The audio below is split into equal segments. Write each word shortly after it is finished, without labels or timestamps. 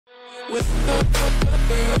Alright,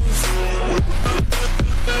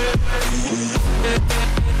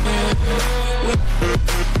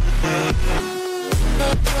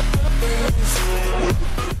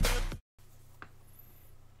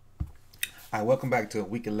 welcome back to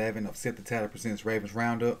week 11 of Sip the Tatter Presents Ravens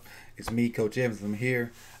Roundup. It's me, Coach Evans. I'm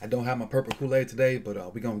here. I don't have my purple Kool-Aid today, but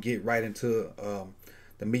we're going to get right into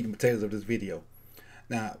the meat and potatoes of this video.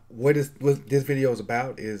 Now, what this video is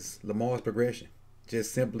about is Lamar's progression.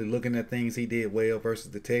 Just simply looking at things he did well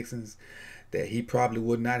versus the Texans that he probably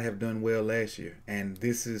would not have done well last year. And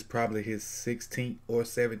this is probably his 16th or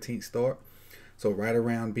 17th start. So right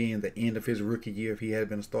around being the end of his rookie year if he had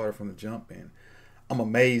been a starter from the jump. And I'm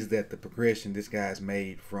amazed at the progression this guy's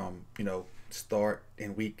made from, start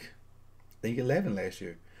in week, I think 11 last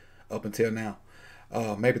year, up until now.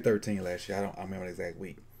 Maybe 13 last year. I don't remember the exact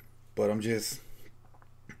week. But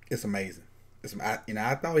it's amazing.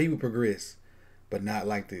 I thought he would progress, but not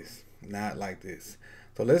like this. Not like this.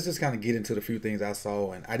 So let's just kind of get into the few things I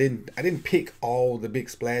saw. And I didn't pick all the big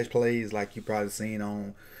splash plays like you probably seen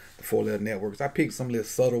on the 4-letter networks. I picked some little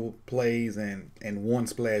subtle plays and one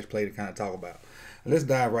splash play to kind of talk about. Let's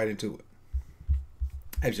dive right into it.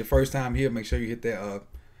 If it's your first time here, make sure you hit that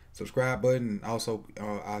subscribe button. Also,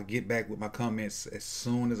 I'll get back with my comments as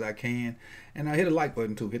soon as I can. And I'll hit the like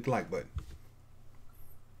button too. Hit the like button.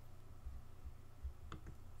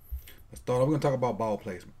 Let's start. We're going to talk about ball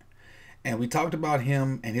placement. And we talked about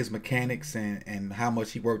him and his mechanics and how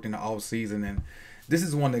much he worked in the offseason. And this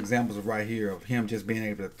is one of the examples of right here of him just being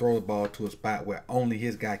able to throw the ball to a spot where only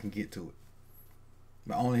his guy can get to it.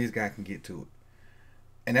 But only his guy can get to it.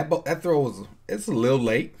 And that throw it's a little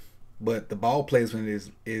late, but the ball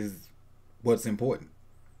placement is what's important.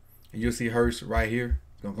 And you'll see Hurst right here.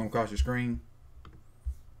 It's gonna come across your screen.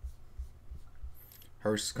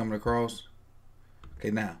 Hurst is coming across.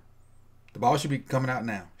 Okay, now the ball should be coming out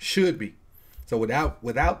now. Should be. So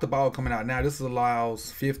without the ball coming out now, this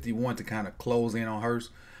allows 51 to kind of close in on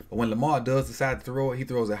Hurst. But when Lamar does decide to throw it, he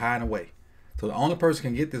throws it high and away. So the only person who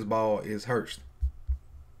can get this ball is Hurst.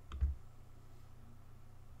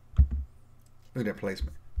 Look at that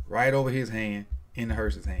placement. Right over his hand, in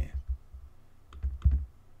Hurst's hand.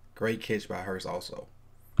 Great catch by Hurst also.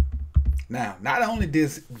 Now, not only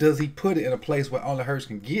does he put it in a place where only Hurst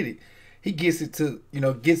can get it, he gets it to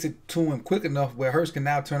him quick enough where Hurst can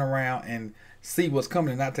now turn around and see what's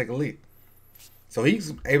coming and not take a lick. So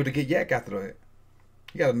he's able to get yak after that.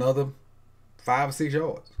 He got another 5 or 6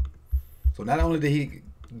 yards. So not only did he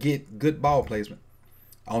get good ball placement,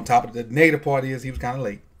 on top of the negative part is he was kind of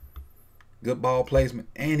late. Good ball placement,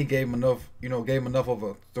 and he gave him enough, of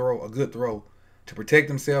a good throw to protect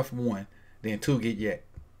himself, 1, then 2, get yak.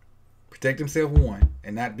 Protect himself, 1,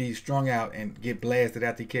 and not be strung out and get blasted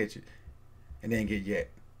after he catch it, and then get yak.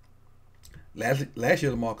 Last year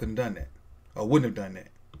Lamar couldn't have done that, or wouldn't have done that.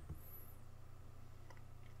 All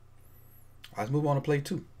right, let's move on to play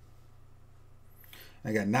 2.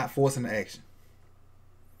 I got not forcing the action.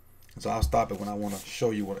 So I'll stop it when I want to show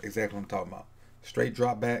you exactly what I'm talking about. Straight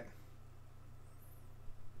drop back.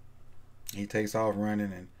 He takes off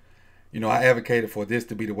running, and I advocated for this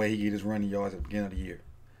to be the way he get his running yards at the beginning of the year.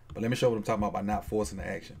 But let me show what I'm talking about by not forcing the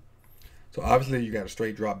action. So obviously you got a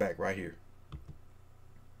straight drop back right here.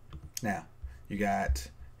 Now you got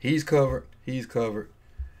he's covered, he's kind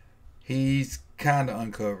of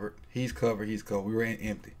uncovered, he's covered. We were in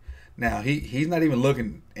empty. Now he's not even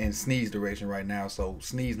looking in Snead's direction right now, so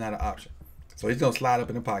Snead's not an option. So he's gonna slide up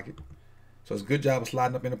in the pocket. So it's a good job of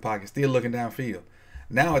sliding up in the pocket, still looking downfield.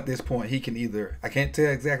 Now at this point, he can either, I can't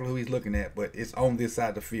tell exactly who he's looking at, but it's on this side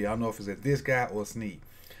of the field. I don't know if it's at this guy or Snead.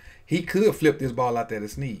 He could flip this ball out there to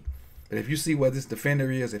Snead. But if you see where this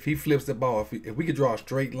defender is, if he flips the ball, if we could draw a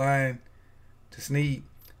straight line to Snead,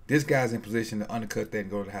 this guy's in position to undercut that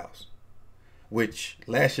and go to the house. Which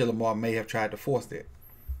last year Lamar may have tried to force that.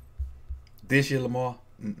 This year Lamar,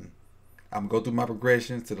 I'm going to go through my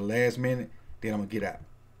progressions to the last minute, then I'm going to get out.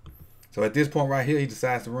 So at this point right here, he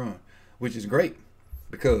decides to run, which is great.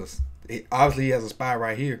 Because obviously he has a spy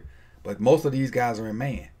right here, but most of these guys are in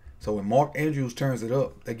man. So when Mark Andrews turns it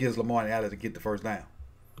up, that gives Lamar an outlet to get the first down.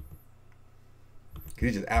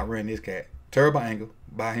 He just outran this cat. Terrible angle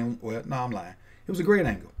by him. Well, no, I'm lying. It was a great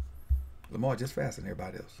angle. Lamar just faster than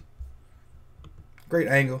everybody else. Great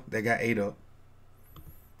angle. That got 8 up.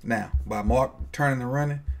 Now, by Mark turning and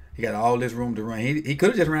running, he got all this room to run. He could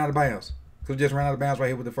have just ran out of bounds. Could have just ran out of bounds right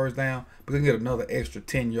here with the first down, but he can get another extra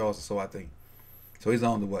 10 yards or so, I think. So he's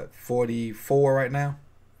on to what, 44 right now?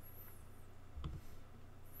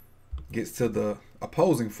 Gets to the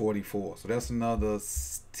opposing 44. So that's another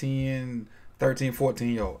 10, 13,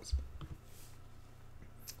 14 yards.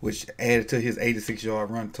 which added to his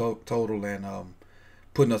 86-yard run total and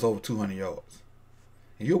putting us over 200 yards.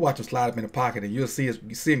 And you'll watch him slide up in the pocket, and you see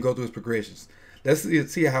him go through his progressions. Let's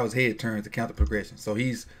see how his head turns to count the progression. So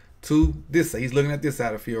he's to this side. He's looking at this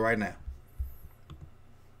side of the field right now.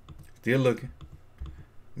 Still looking.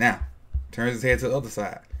 Now, turns his head to the other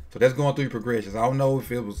side. So that's going through your progressions. I don't know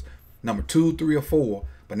if it was number 2, 3, or 4,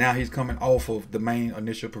 but now he's coming off of the main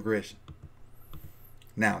initial progression.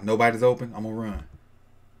 Now, nobody's open. I'm going to run.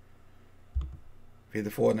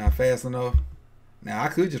 54 not fast enough. Now, I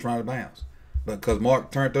could just run out of bounds. But because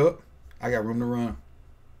Mark turned up, I got room to run.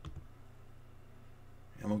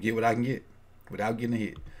 I'm going to get what I can get without getting a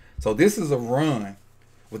hit. So this is a run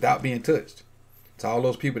without being touched. To all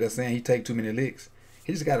those people that's saying he take too many licks,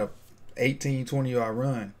 he just got a 18, 20-yard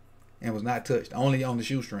run and was not touched. Only on the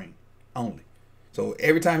shoestring. Only. So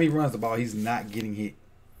every time he runs the ball, he's not getting hit.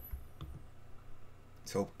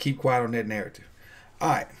 So keep quiet on that narrative. All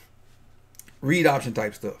right. Read option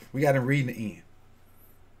type stuff. We got him reading the end.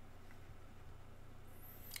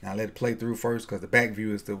 Now let it play through first because the back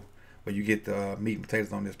view is where you get the meat and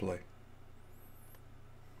potatoes on this play.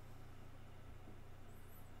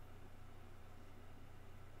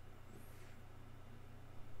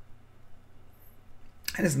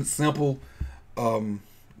 And it's a simple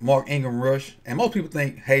Mark Ingram rush. And most people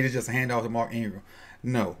think, hey, this is just a handoff to Mark Ingram.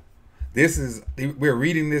 No. We're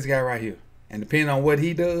reading this guy right here. And depending on what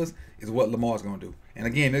he does is what Lamar's going to do. And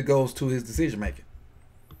again, it goes to his decision making.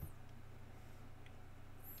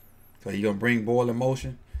 So he's going to bring Boyle in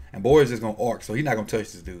motion. And Boyle's just going to arc. So he's not going to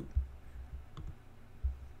touch this dude.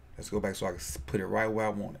 Let's go back so I can put it right where I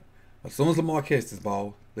want it. As soon as Lamar catches this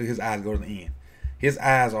ball, look at his eyes go to the end. His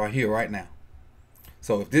eyes are here right now.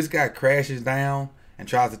 So if this guy crashes down and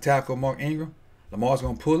tries to tackle Mark Ingram, Lamar's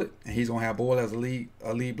going to pull it, and he's going to have Boyle as a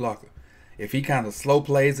lead blocker. If he kind of slow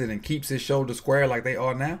plays it and keeps his shoulder square like they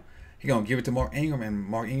are now, he's going to give it to Mark Ingram, and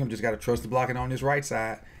Mark Ingram just got to trust the blocking on his right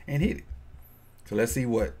side and hit it. So let's see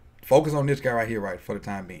focus on this guy right here, right, for the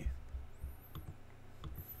time being.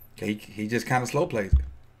 Okay, he just kind of slow plays it.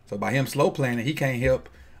 So by him slow playing it, he can't help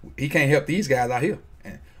these guys out here.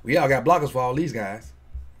 And we all got blockers for all these guys.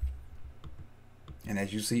 And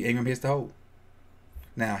as you see, Ingram hits the hole.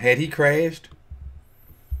 Now, had he crashed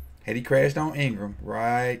on Ingram,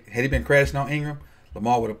 right? Had he been crashing on Ingram,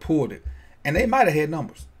 Lamar would have pulled it. And they might have had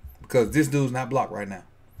numbers because this dude's not blocked right now.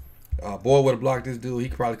 Boyd would have blocked this dude. He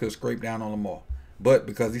probably could have scraped down on Lamar. But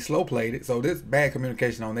because he slow played it, so this bad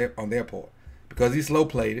communication on their part. Because he slow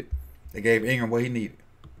played it, they gave Ingram what he needed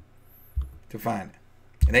to find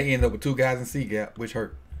it. And they ended up with 2 guys in C gap, which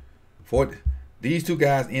hurt. These 2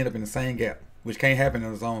 guys end up in the same gap, which can't happen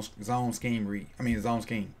in the zone scheme read. Zone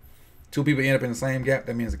scheme. 2 people end up in the same gap,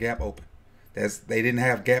 that means a gap open. They didn't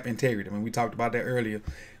have gap integrity. I mean, we talked about that earlier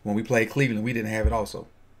when we played Cleveland. We didn't have it also.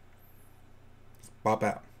 Pop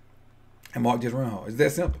out. And Mark just run hard. It's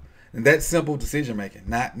that simple. And that's simple decision making.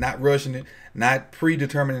 Not rushing it, not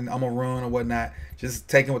predetermining I'm gonna run or whatnot. Just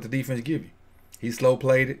taking what the defense give you. He slow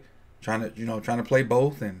played it, trying to play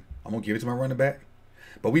both, and I'm gonna give it to my running back.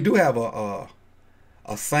 But we do have a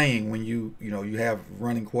saying when you have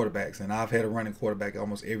running quarterbacks, and I've had a running quarterback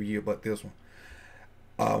almost every year but this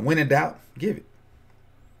one. When in doubt, give it.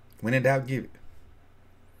 When in doubt, give it.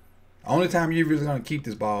 The only time you're really going to keep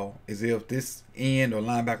this ball is if this end or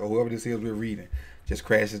linebacker or whoever this is we're reading just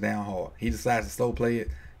crashes down hard. He decides to slow play it,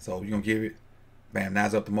 so you're going to give it. Bam, now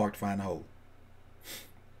it's up to Mark to find the hole.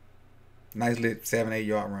 Nice lit 7-8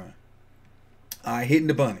 yard run. All right, hitting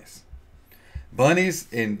the bunnies. Bunnies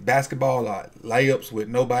in basketball are layups with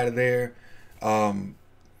nobody there.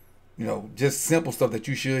 Just simple stuff that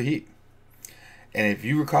you should hit. And if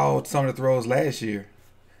you recall some of the throws last year,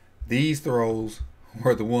 these throws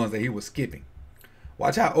were the ones that he was skipping.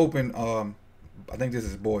 Watch how open, I think this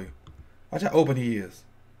is Boyle. Watch how open he is.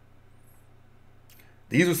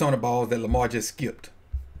 These were some of the balls that Lamar just skipped.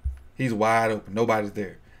 He's wide open. Nobody's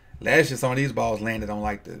there. Last year, some of these balls landed on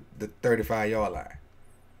like the 35-yard line.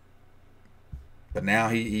 But now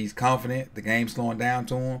he's confident. The game's slowing down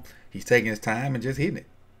to him. He's taking his time and just hitting it.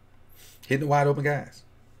 Hitting the wide open guys.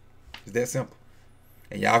 It's that simple.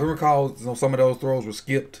 And y'all can recall some of those throws were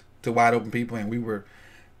skipped to wide open people, and we were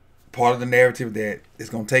part of the narrative that it's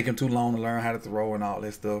going to take him too long to learn how to throw and all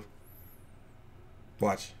that stuff.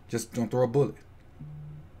 Watch. Just don't throw a bullet.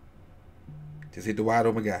 Just hit the wide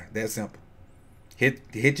open guy. That simple. Hit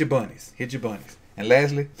your bunnies. Hit your bunnies. And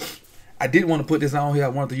lastly, I didn't want to put this on here. I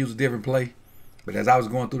wanted to use a different play. But as I was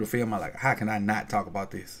going through the film, I'm like, how can I not talk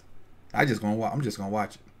about this? I'm just gonna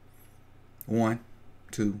watch it. 1,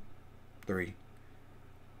 2, 3,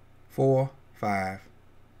 4, 5,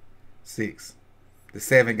 6. The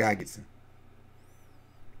 7th guy gets him.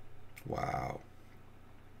 Wow.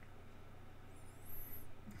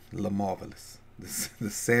 Lamarvelous. The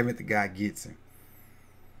seventh guy gets him.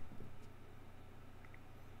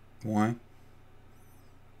 1,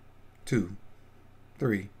 2,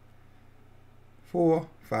 3, 4,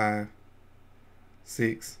 5,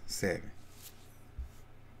 6, 7.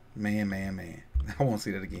 Man. I want to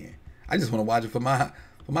see that again. I just want to watch it for my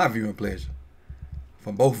viewing pleasure.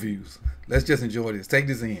 From both views. Let's just enjoy this. Take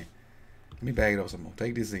this in. Let me bag it up some more.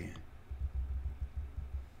 Take this in.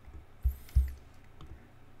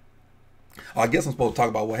 Oh, I guess I'm supposed to talk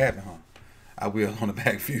about what happened, huh? I will on the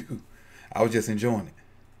back view. I was just enjoying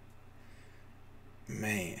it.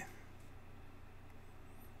 Man.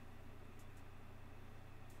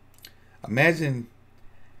 Imagine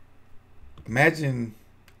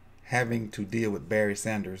having to deal with Barry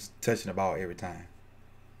Sanders touching the ball every time.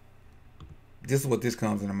 This is what this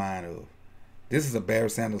comes in the mind of. This is a Barry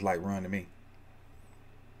Sanders-like run to me.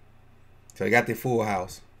 So they got their full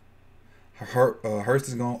house. Hurst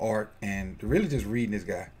is going to arc, and really just reading this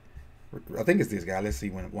guy. I think it's this guy. Let's see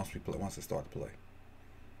once it start to play.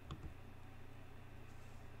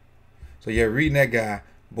 So yeah, reading that guy.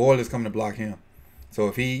 Boyle is coming to block him. So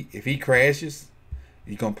if he crashes,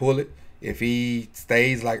 you gonna pull it. If he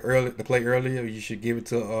stays like the play earlier, you should give it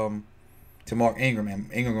to Mark Ingram,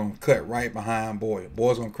 and Ingram gonna cut right behind Boyle.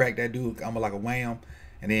 Boyle's gonna crack that dude. I'm like a wham,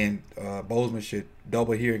 and then Bozeman should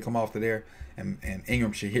double here and come off to there, and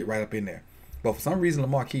Ingram should hit right up in there. But for some reason,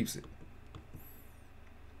 Lamar keeps it.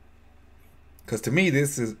 Because to me,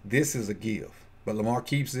 this is a give, but Lamar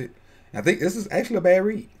keeps it. And I think this is actually a bad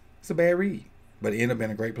read. It's a bad read, but it ended up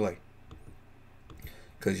being a great play.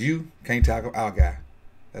 Because you can't tackle our guy.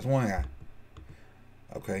 That's one guy.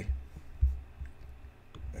 Okay.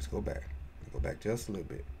 Let's go back. Go back just a little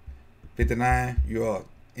bit. 59, you're an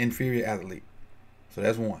inferior athlete. So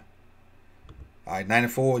that's one. All right,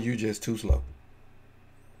 94, you just too slow.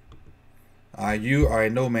 All right, you are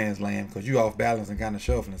in no man's land because you off balance and kind of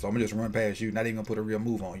shuffling. So I'm going to just run past you. Not even going to put a real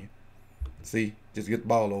move on you. See? Just get the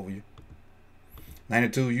ball over you.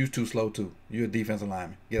 92, you too slow too. You're a defensive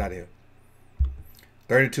lineman. Get out of here.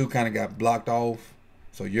 32 kind of got blocked off.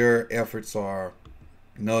 So your efforts are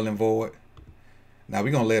null and void. Now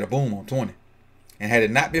we're going to lay the boom on 20. And had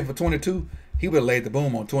it not been for 22, he would have laid the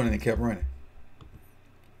boom on 20 and kept running.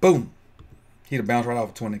 Boom. He'd have bounced right off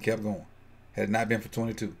of 20 and kept going. Had it not been for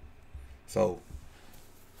 22. So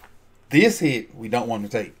this hit we don't want to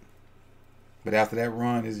take. But after that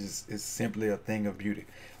run, it's simply a thing of beauty.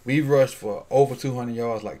 We rushed for over 200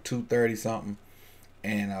 yards, like 230 something.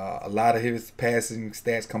 And a lot of his passing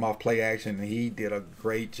stats come off play action, and he did a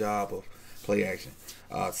great job of play action.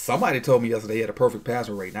 Somebody told me yesterday he had a perfect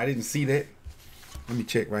passer rate, and I didn't see that. Let me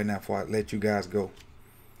check right now before I let you guys go.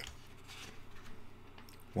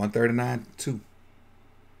 139.2.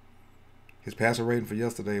 His passer rating for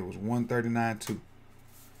yesterday was 139.2.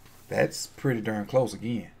 That's pretty darn close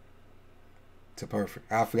again to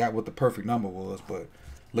perfect. I forgot what the perfect number was, but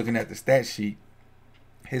looking at the stat sheet,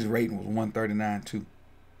 his rating was 139.2.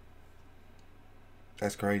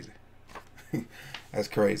 That's crazy. That's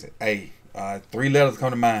crazy. Hey, 3 letters come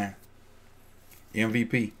to mind.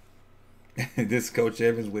 MVP. This is Coach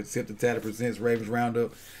Evans with Sip the Tatter Presents Ravens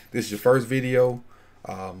Roundup. This is your first video.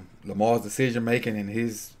 Lamar's decision making and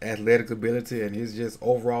his athletic ability and his just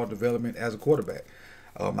overall development as a quarterback.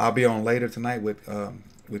 I'll be on later tonight with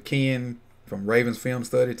Ken from Ravens Film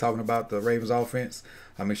Study talking about the Ravens offense.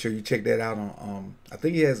 Make sure you check that out on I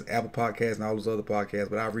think he has Apple Podcasts and all those other podcasts,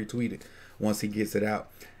 but I'll retweet it once he gets it out.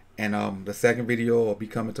 And the second video will be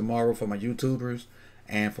coming tomorrow for my YouTubers,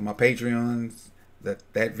 and for my Patreons,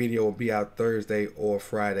 that video will be out Thursday or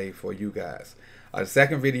Friday for you guys. The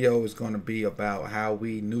second video is going to be about how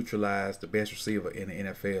we neutralize the best receiver in the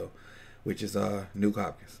NFL, which is Nuke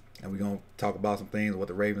Hopkins. And we're going to talk about some things, what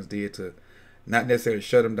the Ravens did to not necessarily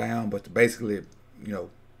shut him down, but to basically,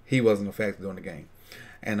 he wasn't a factor during the game.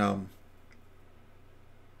 And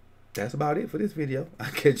that's about it for this video.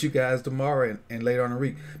 I'll catch you guys tomorrow and later on in the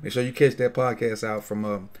week. Make sure you catch that podcast out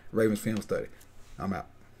from Ravens Film Study. I'm out.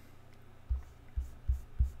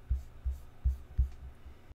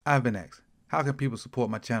 I've been asked, how can people support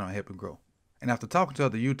my channel and help it grow? And after talking to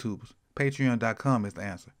other YouTubers, Patreon.com is the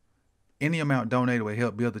answer. Any amount donated will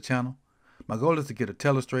help build the channel. My goal is to get a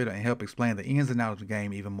telestrator and help explain the ins and outs of the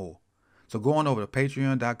game even more. So go on over to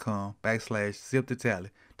patreon.com/SipTheTally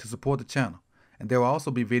to support the channel. And there will also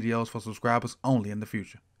be videos for subscribers only in the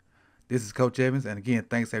future. This is Coach Evans, and again,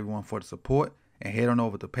 thanks everyone for the support. And head on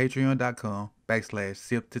over to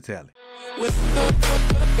patreon.com/SipTheTally.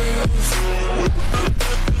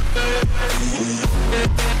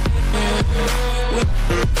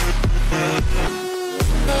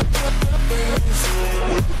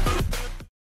 IvanEvans.